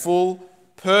a full,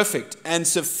 perfect and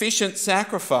sufficient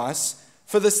sacrifice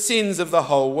for the sins of the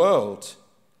whole world,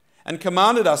 and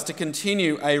commanded us to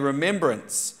continue a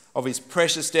remembrance of his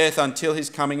precious death until his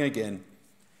coming again.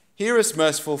 Hear us,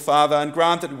 merciful Father, and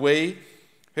grant that we,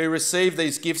 who receive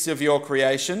these gifts of your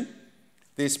creation,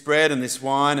 this bread and this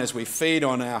wine, as we feed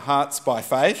on our hearts by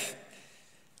faith,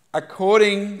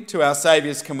 according to our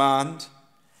Saviour's command,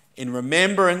 in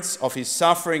remembrance of his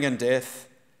suffering and death,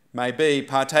 may be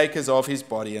partakers of his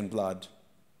body and blood.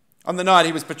 On the night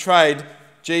he was betrayed,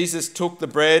 Jesus took the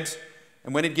bread,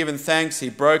 and when he'd given thanks, he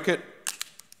broke it.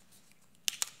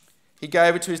 He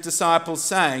gave it to his disciples,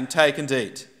 saying, "Take and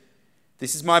eat.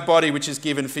 This is my body which is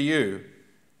given for you.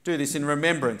 Do this in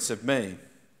remembrance of me."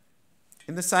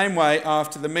 In the same way,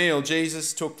 after the meal,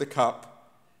 Jesus took the cup,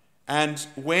 and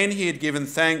when he had given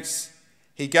thanks,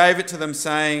 he gave it to them,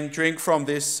 saying, "Drink from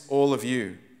this, all of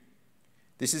you.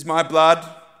 This is my blood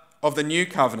of the new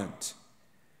covenant,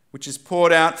 which is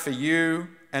poured out for you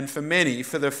and for many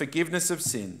for the forgiveness of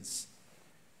sins.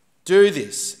 Do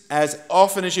this as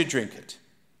often as you drink it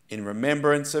in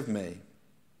remembrance of me."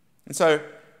 And so,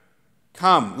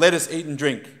 come, let us eat and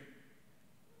drink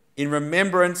in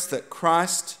remembrance that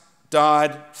Christ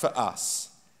died for us,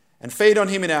 and feed on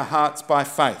him in our hearts by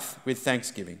faith with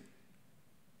thanksgiving.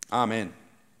 Amen.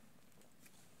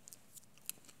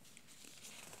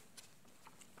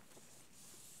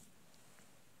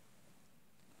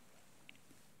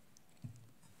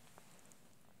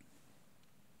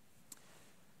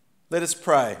 Let us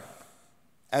pray.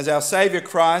 As our Saviour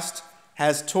Christ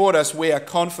has taught us, we are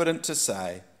confident to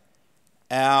say,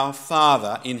 "Our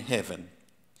Father in heaven,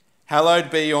 hallowed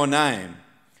be your name.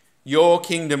 Your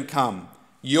kingdom come.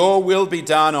 Your will be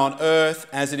done on earth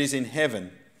as it is in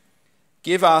heaven.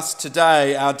 Give us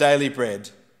today our daily bread.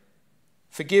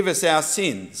 Forgive us our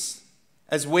sins,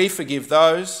 as we forgive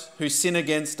those who sin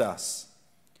against us.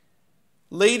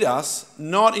 Lead us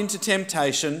not into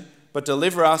temptation, but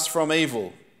deliver us from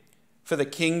evil. For the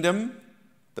kingdom,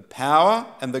 the power,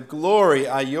 and the glory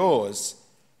are yours,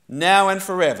 now and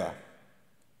forever.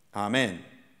 Amen.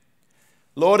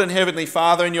 Lord and Heavenly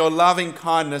Father, in your loving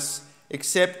kindness,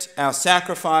 accept our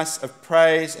sacrifice of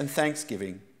praise and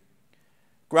thanksgiving.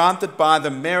 Grant that by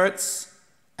the merits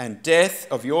and death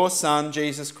of your Son,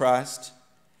 Jesus Christ,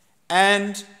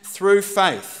 and through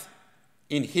faith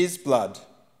in his blood,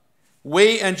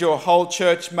 we and your whole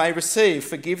church may receive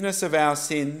forgiveness of our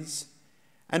sins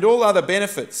and all other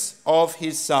benefits of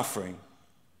his suffering.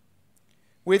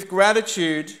 With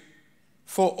gratitude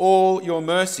for all your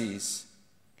mercies,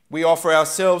 we offer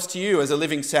ourselves to you as a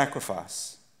living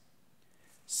sacrifice.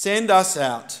 Send us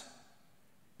out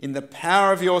in the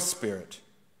power of your Spirit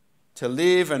to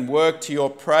live and work to your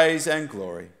praise and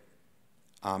glory.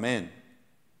 Amen.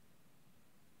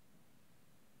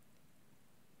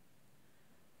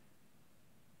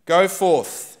 Go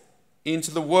forth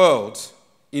into the world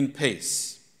in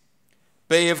peace.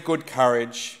 Be of good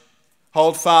courage.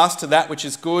 Hold fast to that which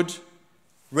is good.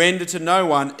 Render to no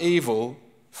one evil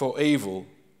for evil.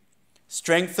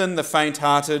 Strengthen the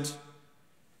faint-hearted.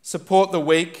 Support the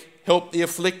weak. Help the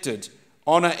afflicted.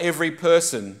 Honour every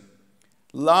person.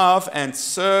 Love and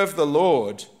serve the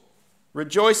Lord,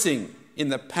 rejoicing in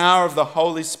the power of the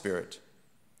Holy Spirit.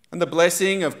 And the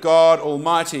blessing of God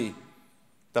Almighty,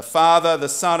 the Father, the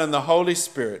Son, and the Holy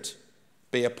Spirit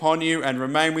be upon you and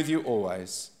remain with you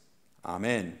always.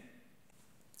 Amen.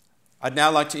 I'd now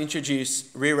like to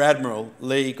introduce Rear Admiral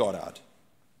Lee Goddard.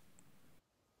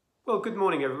 Well, good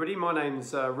morning everybody. My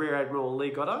name's Rear Admiral Lee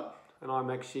Goddard and I'm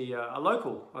actually a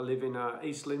local. I live in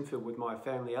East Linfield with my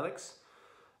family Alex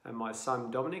and my son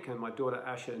Dominic and my daughter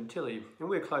Asha and Tilly. And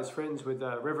we're close friends with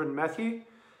Reverend Matthew,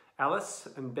 Alice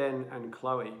and Ben and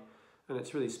Chloe. And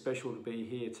it's really special to be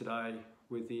here today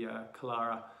with the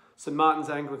Kalara St Martin's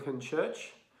Anglican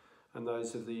Church and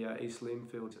those of the East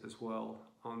Linfield as well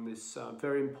on this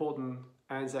very important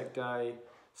Anzac Day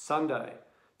Sunday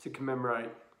to commemorate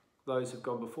those who've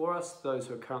gone before us, those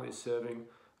who are currently serving,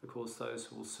 of course those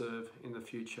who will serve in the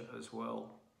future as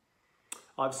well.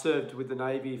 I've served with the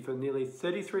Navy for nearly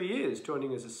 33 years,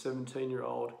 joining as a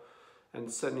 17-year-old,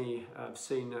 and certainly I've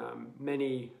seen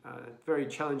many very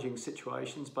challenging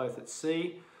situations both at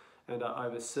sea and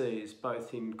overseas,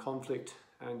 both in conflict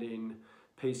and in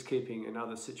peacekeeping and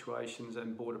other situations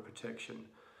and border protection.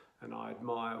 And I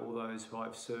admire all those who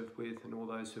I've served with and all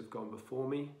those who have gone before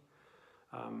me.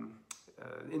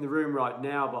 In the room right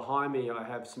now behind me I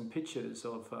have some pictures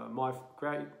of my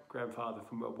great-grandfather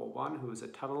from World War I who was a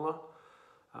tunneler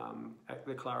at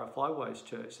the Clara Flyways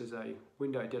Church. There's a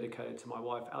window dedicated to my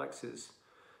wife Alex's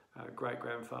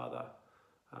great-grandfather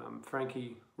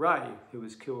Frankie Ray, who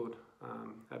was killed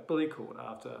at Bullecourt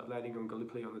after landing on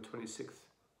Gallipoli on the 26th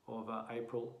of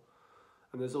April.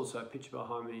 And there's also a picture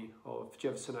behind me of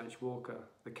Jefferson H. Walker,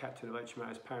 the captain of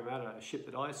HMAS Parramatta, a ship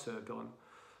that I served on,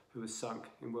 who was sunk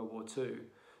in World War II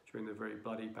during the very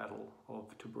bloody Battle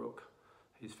of Tobruk.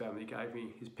 His family gave me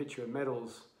his picture and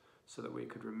medals so that we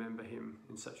could remember him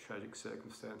in such tragic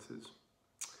circumstances.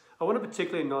 I want to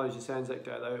particularly acknowledge this Anzac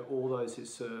Day, though, all those who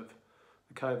serve.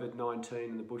 The COVID-19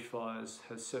 and the bushfires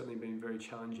has certainly been very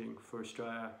challenging for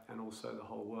Australia and also the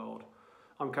whole world.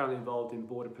 I'm currently involved in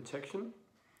border protection,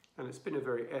 and it's been a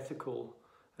very ethical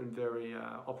and very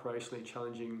operationally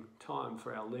challenging time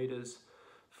for our leaders,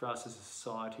 for us as a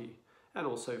society, and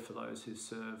also for those who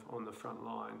serve on the front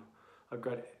line. I've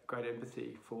great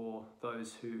empathy for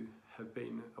those who have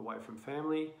been away from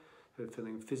family, who are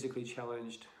feeling physically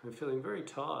challenged, who are feeling very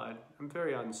tired and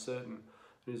very uncertain.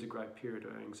 It is a great period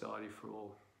of anxiety for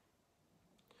all.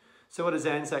 So what does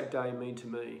Anzac Day mean to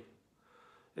me?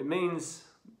 It means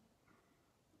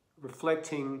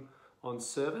reflecting on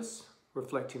service,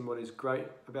 reflecting what is great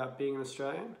about being an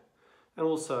Australian, and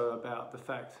also about the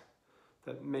fact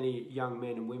that many young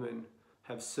men and women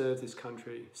have served this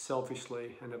country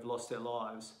selfishly and have lost their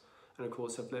lives, and of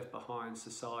course have left behind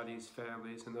societies,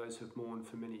 families, and those who have mourned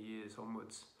for many years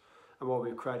onwards. And while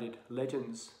we've created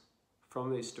legends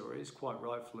from these stories, quite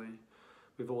rightfully,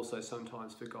 we've also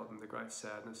sometimes forgotten the great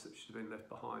sadness that should have been left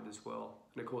behind as well.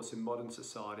 And of course, in modern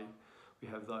society, we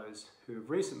have those who have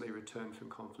recently returned from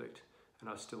conflict and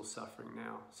are still suffering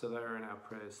now. So they are in our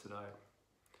prayers today.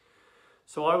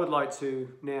 So I would like to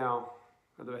now,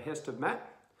 at the behest of Matt,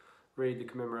 read the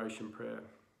commemoration prayer.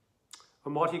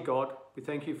 Almighty God, we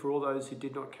thank you for all those who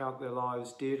did not count their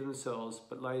lives dear to themselves,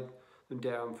 but laid them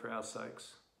down for our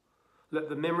sakes. Let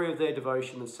the memory of their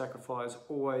devotion and sacrifice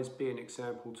always be an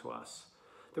example to us,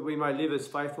 that we may live as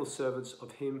faithful servants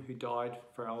of him who died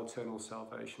for our eternal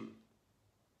salvation.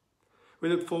 We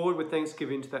look forward with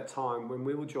thanksgiving to that time when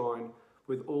we will join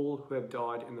with all who have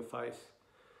died in the faith,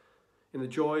 in the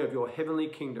joy of your heavenly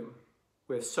kingdom,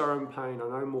 where sorrow and pain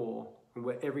are no more, and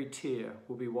where every tear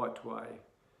will be wiped away.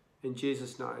 In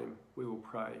Jesus' name we will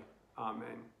pray.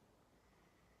 Amen.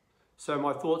 So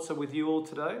my thoughts are with you all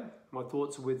today. My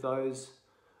thoughts are with those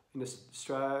in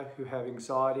Australia who have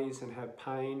anxieties and have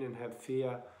pain and have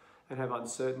fear and have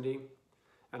uncertainty.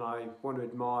 And I want to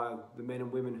admire the men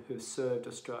and women who have served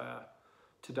Australia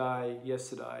today,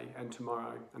 yesterday and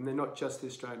tomorrow. And they're not just the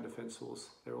Australian Defence Force,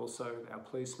 they're also our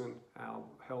policemen, our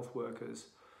health workers,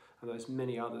 and those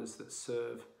many others that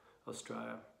serve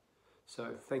Australia.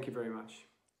 So thank you very much.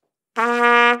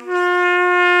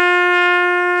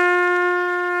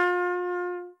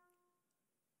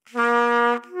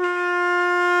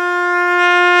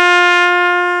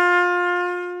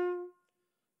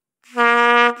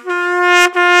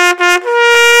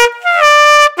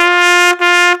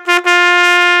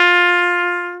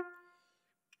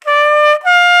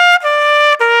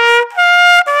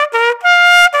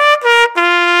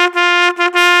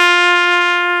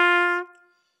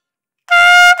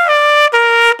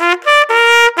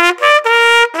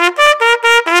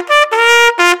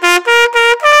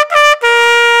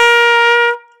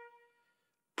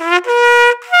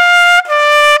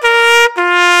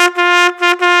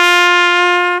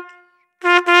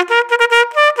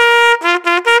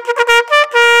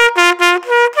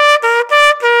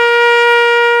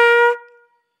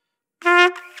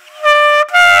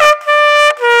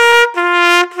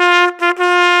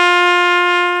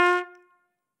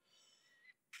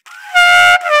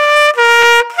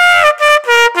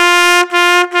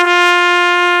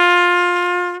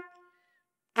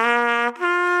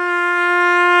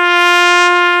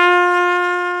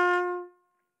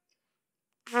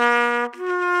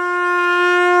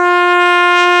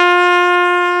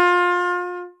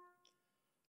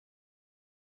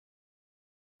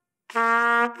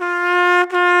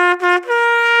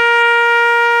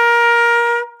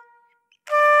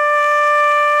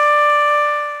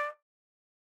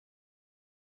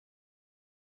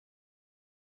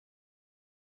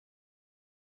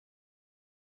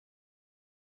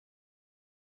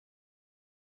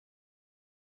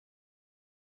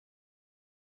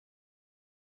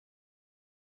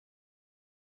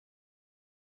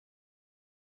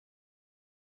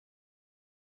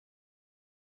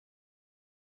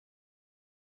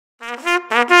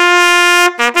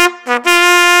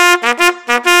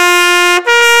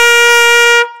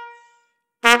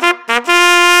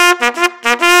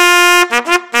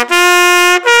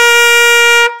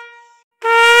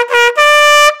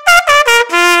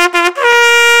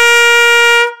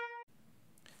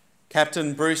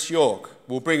 Captain Bruce York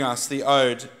will bring us the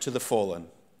Ode to the Fallen.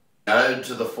 Ode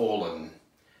to the Fallen.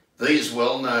 These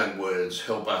well-known words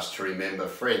help us to remember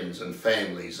friends and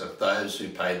families of those who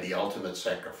paid the ultimate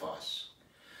sacrifice.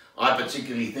 I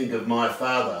particularly think of my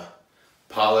father,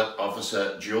 Pilot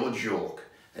Officer George York,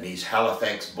 and his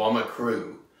Halifax bomber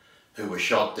crew, who were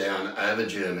shot down over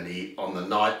Germany on the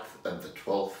night of the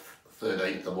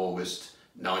 13th of August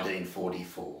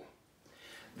 1944.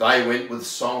 They went with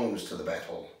songs to the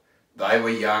battle. They were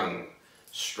young,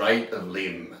 straight of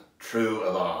limb, true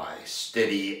of eye,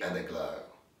 steady and aglow.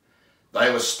 They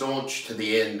were staunch to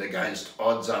the end against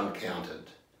odds uncounted.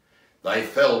 They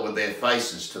fell with their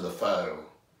faces to the foe.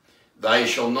 They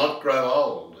shall not grow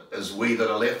old, as we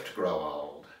that are left grow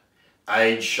old.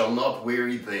 Age shall not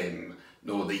weary them,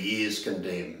 nor the years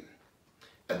condemn.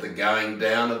 At the going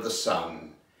down of the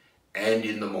sun, and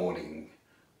in the morning,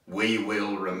 we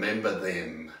will remember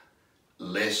them,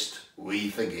 lest we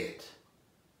forget.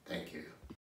 Thank you.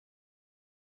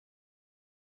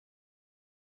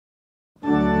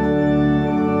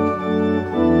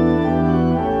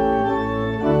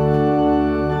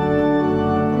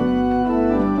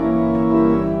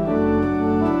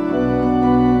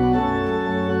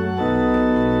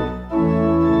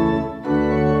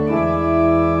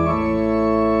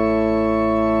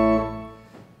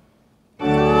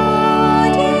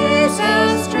 God is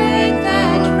our strength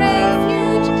and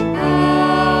refuge,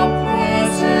 our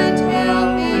present help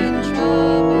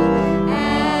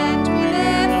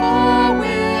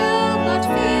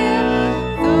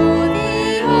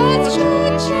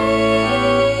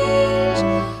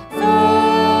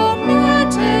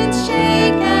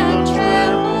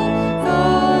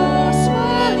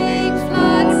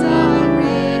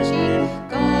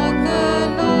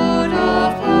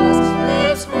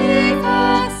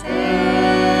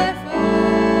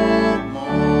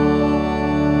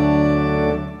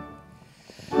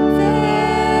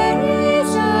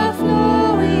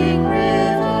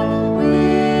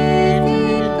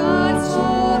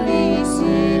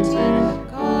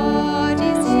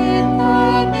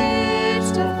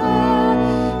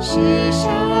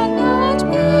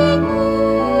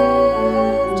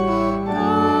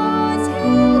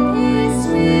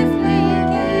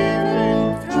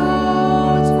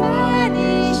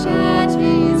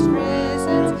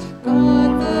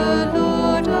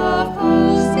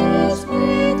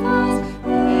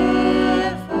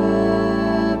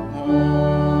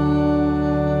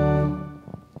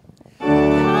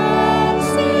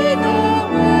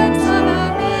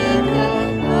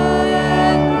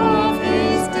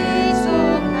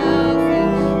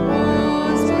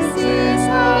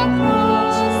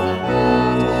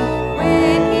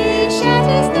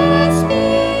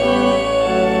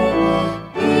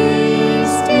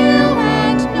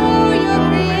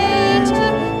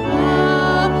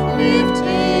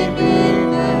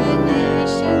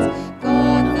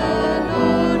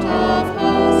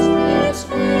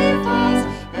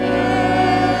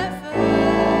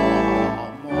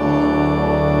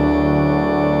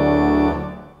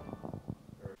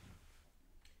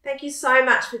so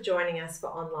much for joining us for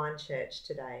online church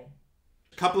today.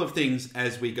 A couple of things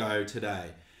as we go today.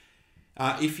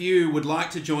 If you would like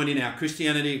to join in our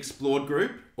Christianity Explored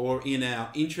group or in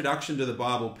our Introduction to the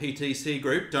Bible PTC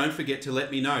group, don't forget to let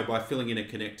me know by filling in a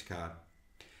Connect card.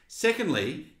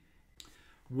 Secondly,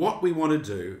 what we want to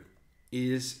do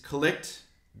is collect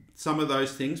some of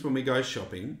those things when we go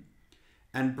shopping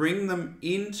and bring them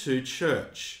into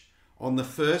church on the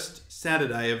first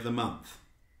Saturday of the month.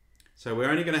 So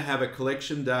we're only going to have a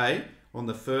collection day on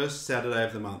the first Saturday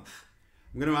of the month.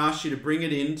 I'm going to ask you to bring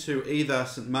it into either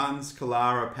St Martin's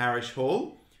Killara Parish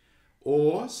Hall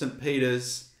or St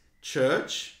Peter's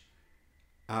Church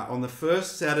on the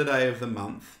first Saturday of the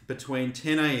month between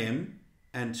 10 a.m.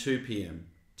 and 2 p.m.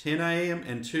 10 a.m.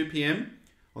 and 2 p.m.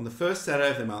 on the first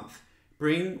Saturday of the month.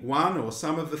 Bring one or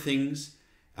some of the things,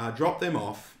 drop them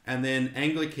off, and then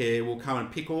Anglicare will come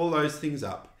and pick all those things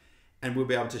up, and we'll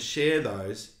be able to share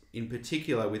those in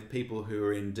particular with people who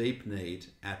are in deep need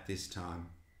at this time.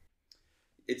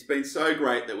 It's been so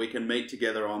great that we can meet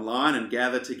together online and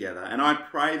gather together, and I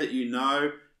pray that you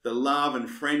know the love and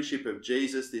friendship of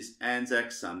Jesus this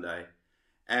Anzac Sunday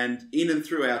and in and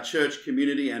through our church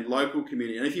community and local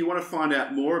community. And if you want to find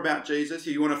out more about Jesus,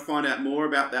 if you want to find out more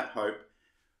about that hope,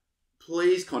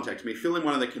 please contact me. Fill in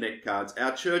one of the Connect cards.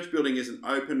 Our church building isn't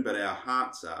open, but our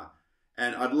hearts are.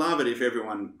 And I'd love it if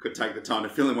everyone could take the time to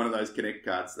fill in one of those Connect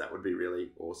cards. That would be really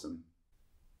awesome.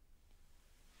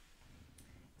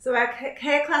 So our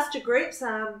care cluster groups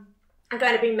are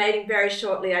going to be meeting very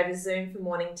shortly over Zoom for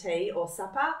morning tea or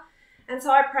supper. And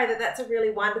so I pray that that's a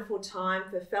really wonderful time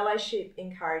for fellowship,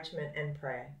 encouragement and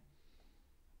prayer.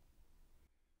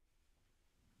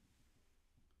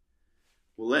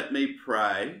 Well, let me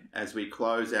pray as we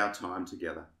close our time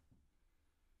together.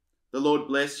 The Lord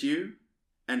bless you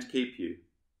and keep you.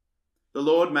 The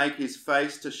Lord make his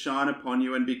face to shine upon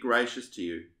you and be gracious to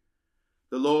you.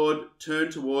 The Lord turn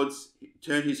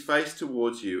his face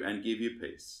towards you and give you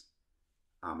peace.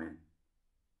 Amen.